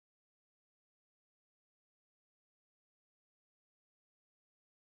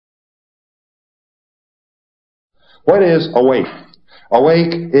What is awake?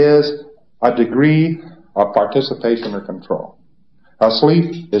 Awake is a degree of participation or control.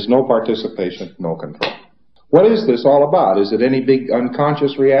 Asleep is no participation, no control. What is this all about? Is it any big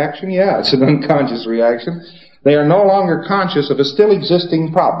unconscious reaction? Yeah, it's an unconscious reaction. They are no longer conscious of a still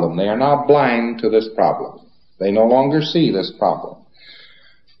existing problem. They are now blind to this problem. They no longer see this problem.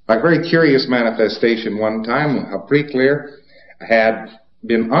 A very curious manifestation one time, a pre-clear had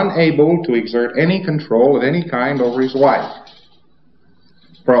been unable to exert any control of any kind over his wife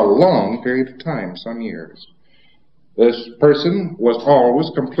for a long period of time, some years. This person was always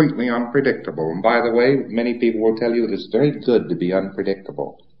completely unpredictable. And by the way, many people will tell you it is very good to be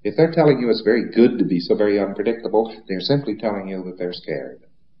unpredictable. If they're telling you it's very good to be so very unpredictable, they're simply telling you that they're scared.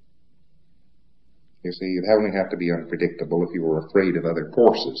 You see, you'd only have to be unpredictable if you were afraid of other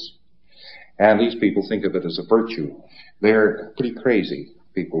forces. And these people think of it as a virtue. They're pretty crazy,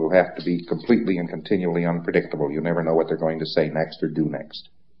 people who have to be completely and continually unpredictable. You never know what they're going to say next or do next.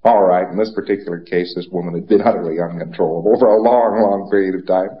 All right, in this particular case, this woman had been utterly uncontrollable for a long, long period of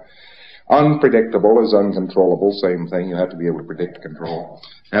time. Unpredictable is uncontrollable, same thing. You have to be able to predict control.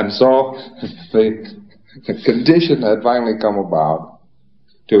 And so the condition had finally come about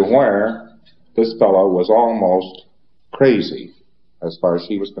to where this fellow was almost crazy as far as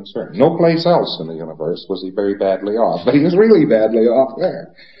he was concerned. No place else in the universe was he very badly off, but he was really badly off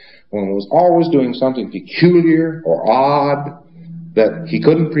there. When he was always doing something peculiar or odd that he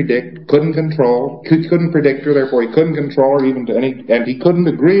couldn't predict, couldn't control, couldn't predict her, therefore he couldn't control her even to any, and he couldn't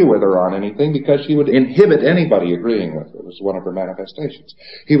agree with her on anything because she would inhibit anybody agreeing with her. It was one of her manifestations.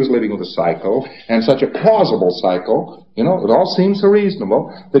 He was living with a psycho, and such a plausible psycho, you know, it all seemed so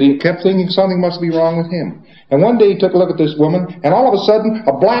reasonable, that he kept thinking something must be wrong with him. And one day he took a look at this woman, and all of a sudden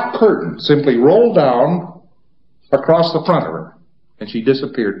a black curtain simply rolled down across the front of her, and she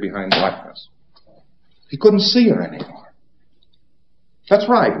disappeared behind blackness. He couldn't see her anymore. That's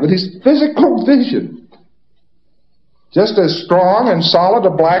right, with his physical vision. Just as strong and solid a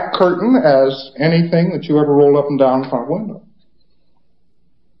black curtain as anything that you ever rolled up and down the front window.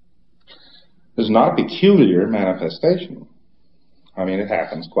 It's not a peculiar manifestation. I mean, it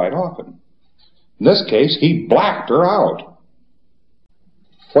happens quite often. In this case, he blacked her out.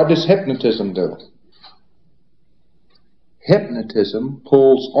 What does hypnotism do? Hypnotism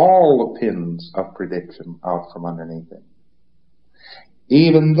pulls all the pins of prediction out from underneath it.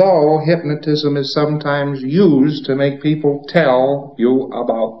 Even though hypnotism is sometimes used to make people tell you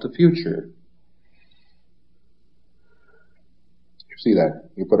about the future. You see that?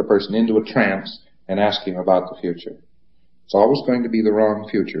 You put a person into a trance and ask him about the future. It's always going to be the wrong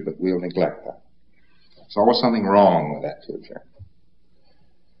future, but we'll neglect that. There's always something wrong with that future.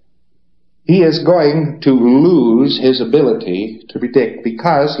 He is going to lose his ability to predict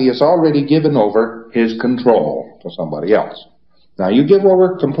because he has already given over his control to somebody else. Now, you give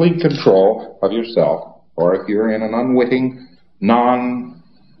over complete control of yourself, or if you're in an unwitting,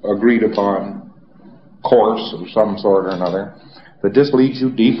 non-agreed-upon course of some sort or another, that just leads you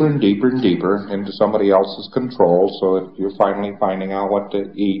deeper and deeper and deeper into somebody else's control, so that you're finally finding out what to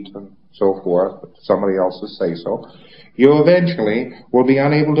eat and so forth, but somebody else's say-so, you eventually will be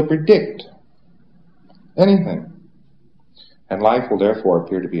unable to predict anything. And life will therefore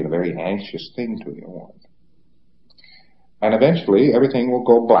appear to be a very anxious thing to you. And eventually, everything will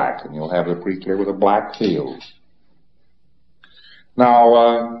go black, and you'll have the pre-clear with a black field.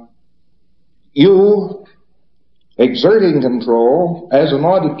 Now, you exerting control as an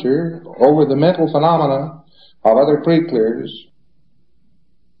auditor over the mental phenomena of other pre-clears,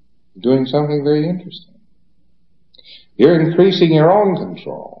 doing something very interesting. You're increasing your own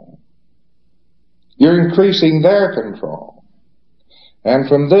control. You're increasing their control. And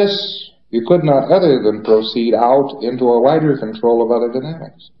from this, you could not other than proceed out into a wider control of other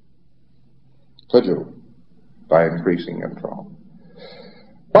dynamics. Could you? By increasing control.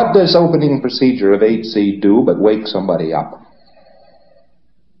 What does opening procedure of 8C do but wake somebody up?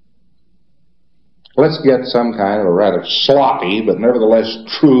 Let's get some kind of a rather sloppy but nevertheless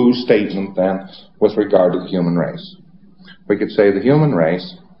true statement then with regard to the human race. We could say the human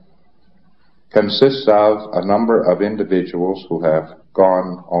race consists of a number of individuals who have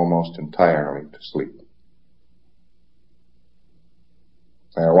gone almost entirely to sleep.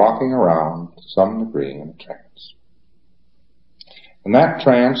 They are walking around to some degree in a trance. And that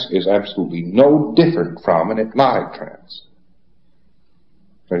trance is absolutely no different from an hypnotic trance.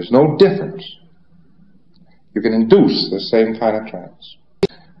 There's no difference. You can induce the same kind of trance.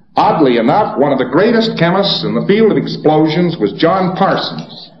 Oddly enough, one of the greatest chemists in the field of explosions was John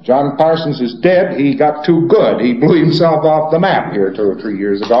Parsons. John Parsons is dead. He got too good. He blew himself off the map here 2 or 3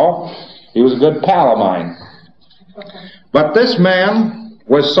 years ago. He was a good pal of mine. But this man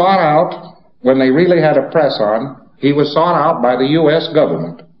was sought out, when they really had a press on, he was sought out by the U.S.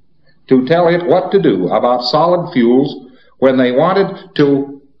 government to tell it what to do about solid fuels when they wanted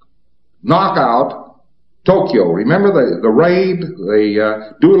to knock out Tokyo. Remember the raid,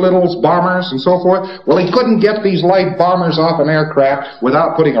 the Doolittle's bombers and so forth? Well, he couldn't get these light bombers off an aircraft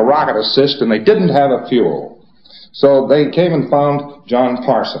without putting a rocket assist, and they didn't have a fuel. So they came and found John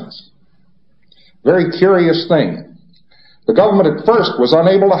Parsons. Very curious thing. The government at first was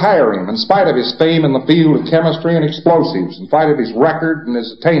unable to hire him in spite of his fame in the field of chemistry and explosives, in spite of his record and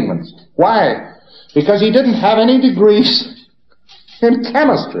his attainments. Why? Because he didn't have any degrees in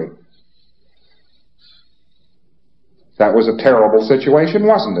chemistry. That was a terrible situation,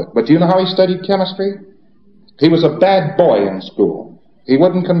 wasn't it? But do you know how he studied chemistry? He was a bad boy in school. He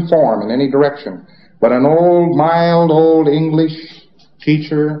wouldn't conform in any direction. But an old, mild, old English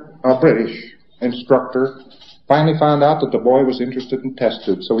teacher, a British instructor, finally found out that the boy was interested in test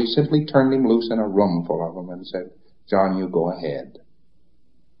tubes, so he simply turned him loose in a room full of them and said, "John, you go ahead."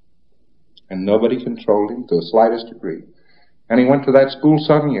 And nobody controlled him to the slightest degree. And he went to that school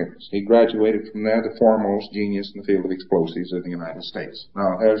some years. He graduated from there, the foremost genius in the field of explosives in the United States.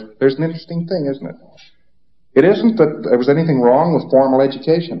 Now, there's an interesting thing, isn't it? It isn't that there was anything wrong with formal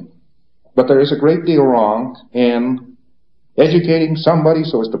education, but there is a great deal wrong in educating somebody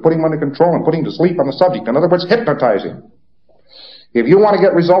so as to put him under control and put him to sleep on the subject. In other words, hypnotize him. If you want to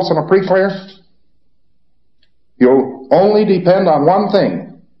get results on a pre-clear, you'll only depend on one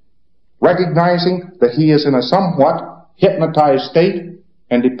thing: recognizing that he is in a somewhat hypnotized state,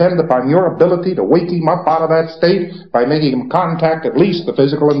 and depend upon your ability to wake him up out of that state by making him contact at least the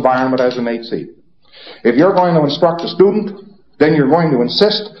physical environment as an 8C. If you're going to instruct a student, then you're going to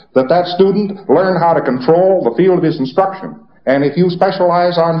insist that that student learn how to control the field of his instruction. And if you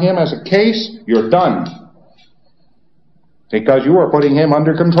specialize on him as a case, you're done. Because you are putting him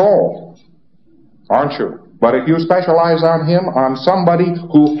under control, aren't you? But if you specialize on him, on somebody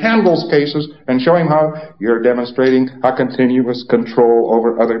who handles cases, and show him how, you're demonstrating a continuous control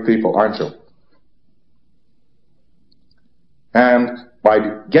over other people, aren't you? And by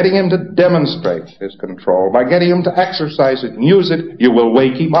getting him to demonstrate his control, by getting him to exercise it and use it, you will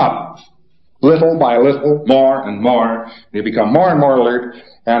wake him up. Little by little, more and more. He'll become more and more alert,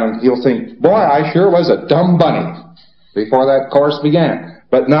 and he'll think, "Boy, I sure was a dumb bunny before that course began.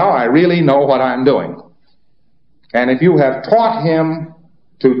 But now I really know what I'm doing." And if you have taught him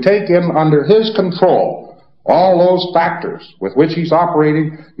to take him under his control, all those factors with which he's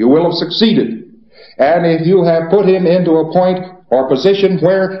operating, you will have succeeded. And if you have put him into a point or position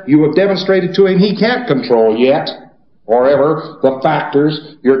where you have demonstrated to him he can't control yet, or ever, the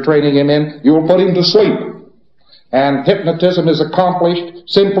factors you're training him in, you will put him to sleep. And hypnotism is accomplished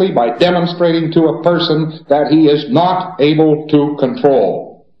simply by demonstrating to a person that he is not able to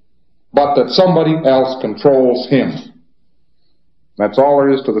control, but that somebody else controls him. That's all there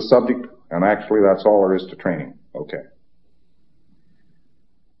is to the subject, and actually that's all there is to training. Okay.